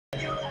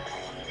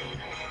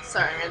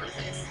Sorry, random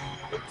face.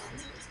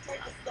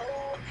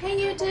 Hey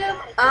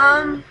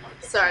YouTube.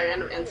 Sorry,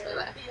 random intro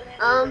there.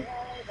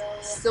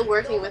 Still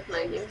working with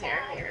my new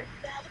hair here.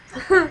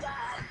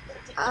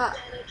 I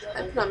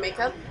put on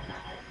makeup.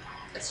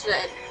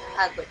 Yesterday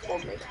I had like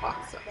old makeup on,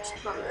 so I just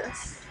put on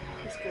this.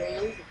 It's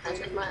green.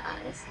 Matches my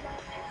eyes.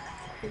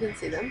 You can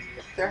see them.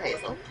 They're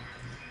hazel.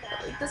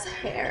 But, like this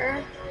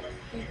hair,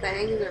 these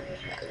bangs are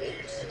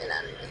bugging the shit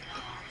out of me.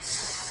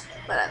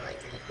 But I like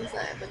it because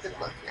I have a good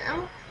look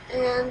now.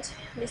 And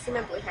you see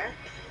my blue hair?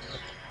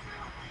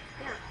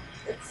 Yeah,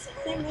 it's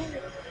pretty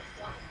amazing.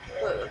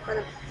 Blue, kind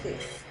of pink.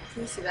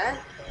 Can you see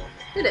that?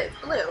 It is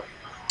blue.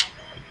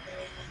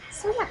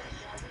 So yeah,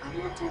 I'm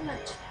not doing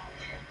much.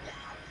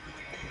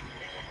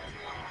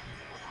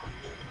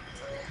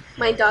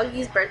 My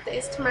doggy's birthday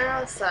is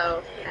tomorrow,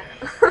 so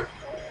yeah.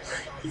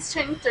 He's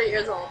turning 3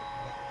 years old.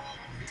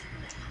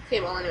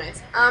 Okay, well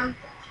anyways, I'm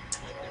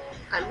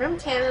from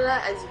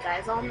Canada, as you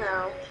guys all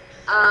know.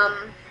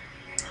 Um,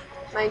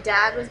 my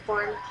dad was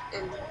born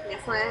in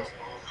Newfoundland,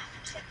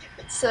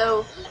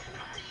 so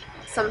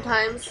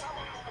sometimes,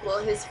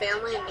 well, his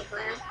family in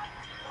Newfoundland,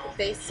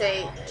 they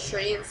say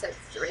tree instead of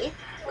three,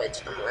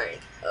 which I'm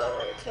like,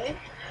 okay.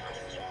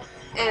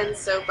 And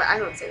so, but I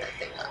don't say that,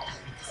 thank God,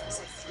 because I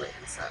say three,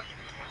 so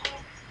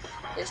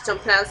I just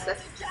don't pronounce the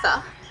th,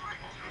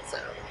 so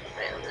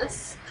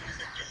randomness.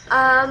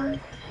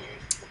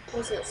 What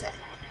was I gonna say?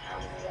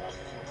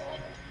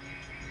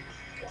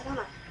 I don't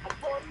know.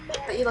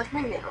 But you like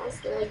my nails?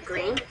 They're like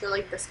green. They're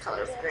like this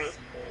color of green.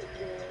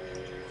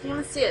 You can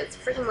even see it. It's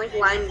freaking like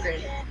lime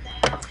green.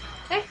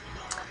 Okay.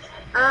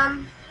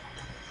 Um,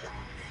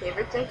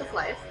 Favorite drink of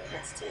life?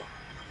 Yes, tea.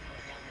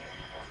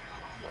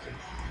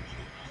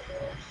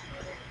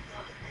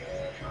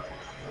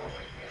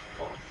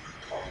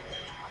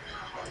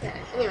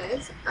 Okay.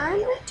 Anyways,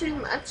 I'm not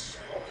doing much.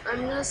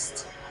 I'm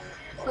just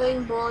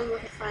playing bowling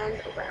with a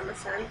friend over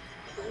MSN.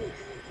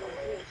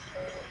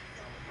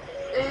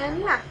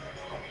 And yeah.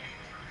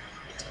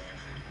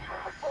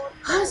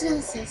 I was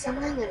gonna say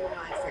something and now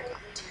I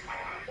forgot.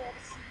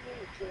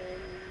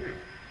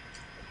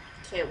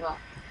 Okay, well,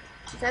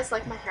 do you guys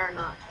like my hair or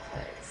not?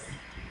 Because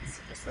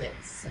seriously,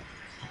 it's sick.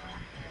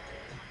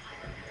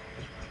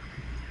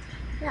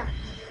 Yeah,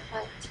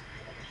 but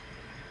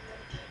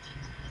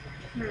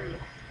I was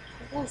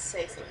gonna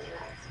say something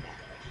else.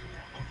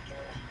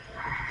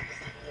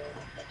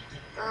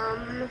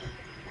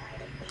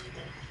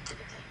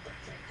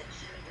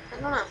 I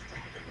don't know.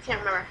 I can't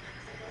remember.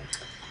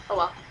 Oh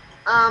well.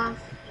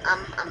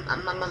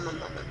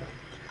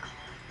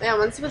 Yeah,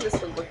 let's see what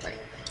this would look like.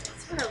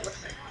 Let's see what it would look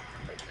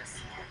like this.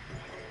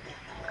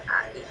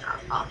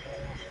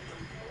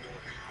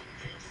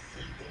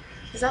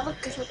 Does that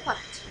look good or what?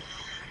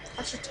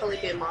 That should totally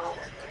be a model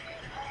look.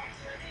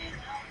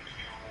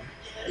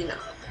 You know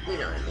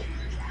what I mean.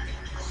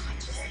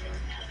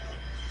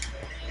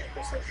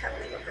 Just like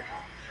happening over here.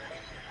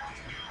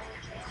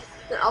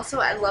 And also,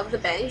 I love the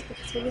bangs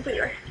because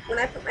when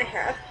I put my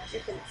hair up, you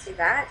can see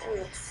that and it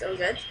looks so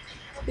good.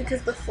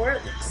 Because before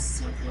it looks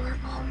so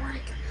horrible. I'm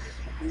like,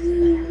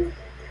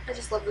 I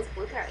just love this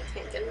blue hair. I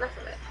can't get enough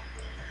of it.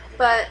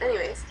 But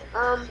anyways,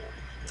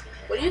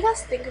 what do you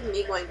guys think of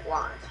me going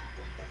blonde?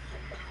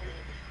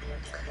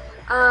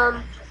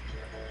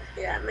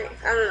 Yeah, I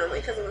don't know, my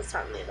cousin was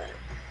talking to me about it.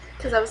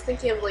 Because I was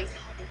thinking of like,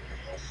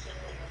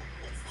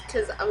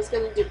 because I was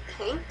going to do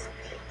pink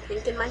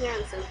in my hair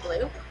instead of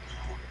blue,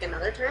 like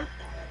another term.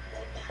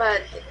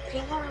 But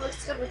pink only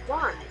looks good with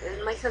blonde.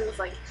 And my cousin's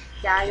like,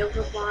 yeah, you'll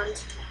go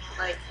blonde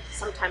like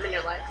sometime in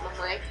your life. And I'm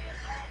like,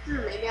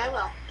 maybe I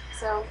will.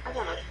 So, I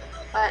don't know.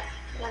 But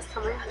you guys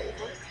tell me what you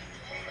think.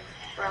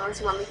 Or unless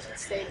you want me to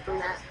stay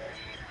brunette.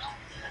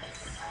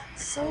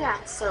 So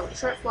yeah, so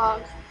short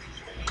vlog.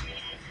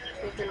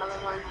 Maybe another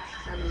one.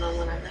 I don't know,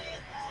 whenever.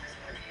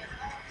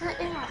 But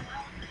yeah.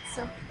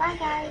 So, bye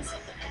guys.